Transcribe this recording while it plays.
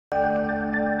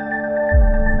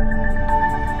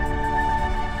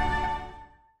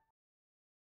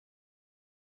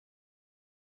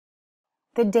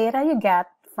The data you get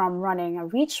from running a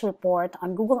reach report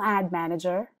on Google Ad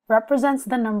Manager represents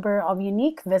the number of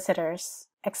unique visitors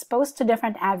exposed to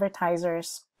different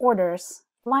advertisers, orders,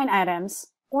 line items,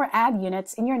 or ad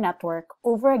units in your network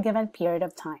over a given period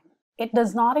of time. It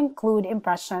does not include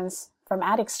impressions from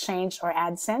Ad Exchange or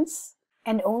AdSense,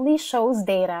 and only shows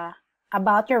data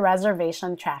about your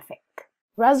reservation traffic.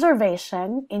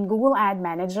 Reservation in Google Ad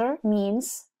Manager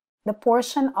means the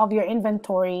portion of your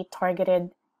inventory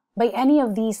targeted by any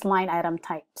of these line item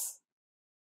types: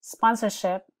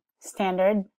 sponsorship,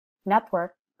 standard,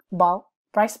 network, bulk,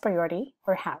 price priority,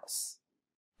 or house.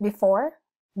 Before,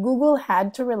 Google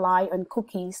had to rely on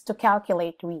cookies to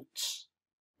calculate reach.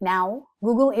 Now,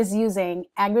 Google is using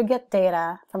aggregate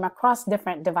data from across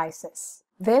different devices.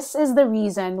 This is the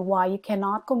reason why you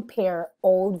cannot compare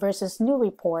old versus new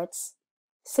reports,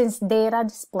 since data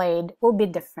displayed will be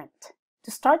different.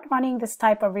 To start running this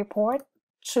type of report,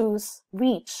 choose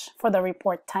Reach for the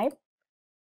report type.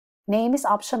 Name is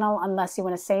optional unless you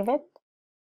want to save it.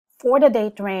 For the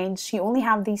date range, you only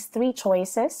have these three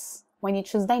choices when you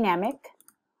choose Dynamic,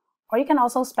 or you can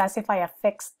also specify a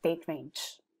fixed date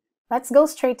range. Let's go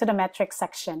straight to the metrics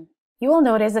section. You will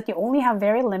notice that you only have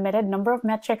very limited number of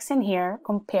metrics in here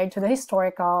compared to the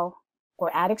historical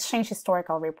or Ad Exchange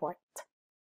historical report.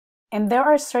 And there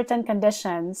are certain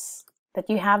conditions that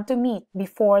you have to meet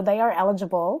before they are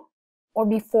eligible or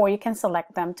before you can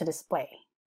select them to display.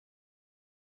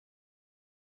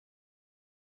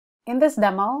 In this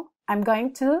demo, I'm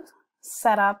going to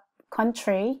set up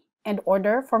country and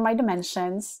order for my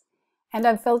dimensions, and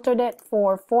I've filtered it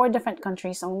for 4 different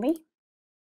countries only.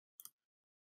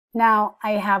 Now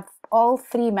I have all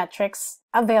 3 metrics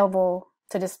available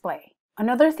to display.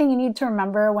 Another thing you need to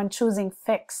remember when choosing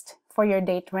fixed for your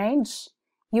date range,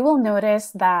 you will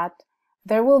notice that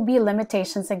there will be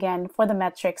limitations again for the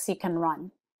metrics you can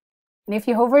run. And if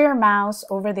you hover your mouse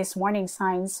over these warning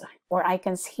signs or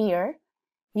icons here,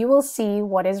 you will see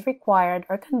what is required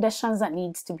or conditions that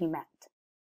needs to be met.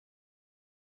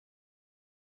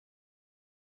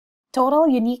 Total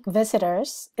unique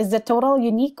visitors is the total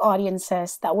unique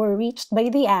audiences that were reached by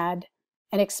the ad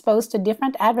and exposed to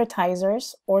different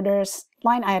advertisers, orders,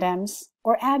 line items,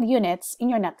 or ad units in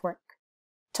your network.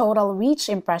 Total reach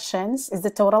impressions is the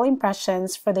total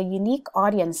impressions for the unique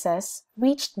audiences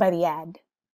reached by the ad.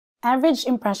 Average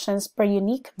impressions per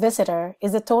unique visitor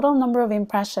is the total number of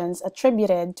impressions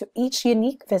attributed to each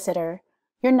unique visitor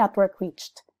your network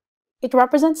reached. It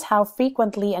represents how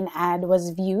frequently an ad was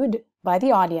viewed by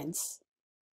the audience.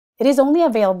 It is only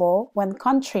available when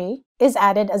country is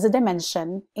added as a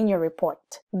dimension in your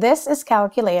report. This is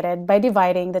calculated by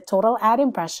dividing the total ad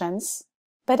impressions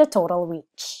by the total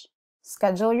reach.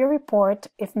 Schedule your report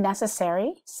if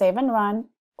necessary, save and run,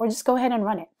 or just go ahead and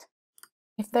run it.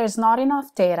 If there's not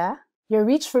enough data, your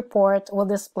reach report will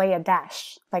display a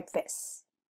dash like this.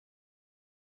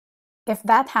 If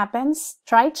that happens,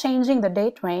 try changing the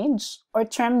date range or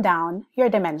trim down your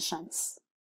dimensions.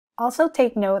 Also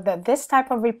take note that this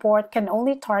type of report can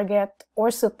only target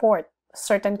or support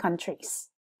certain countries.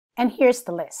 And here's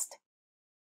the list.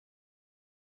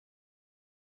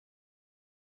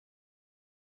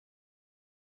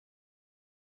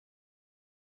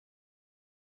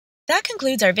 That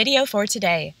concludes our video for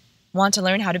today. Want to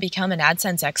learn how to become an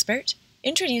AdSense expert?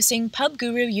 Introducing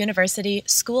PubGuru University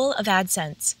School of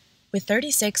AdSense. With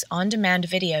 36 on-demand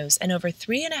videos and over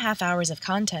 3.5 hours of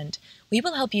content, we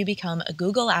will help you become a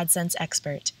Google AdSense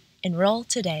expert. Enroll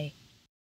today.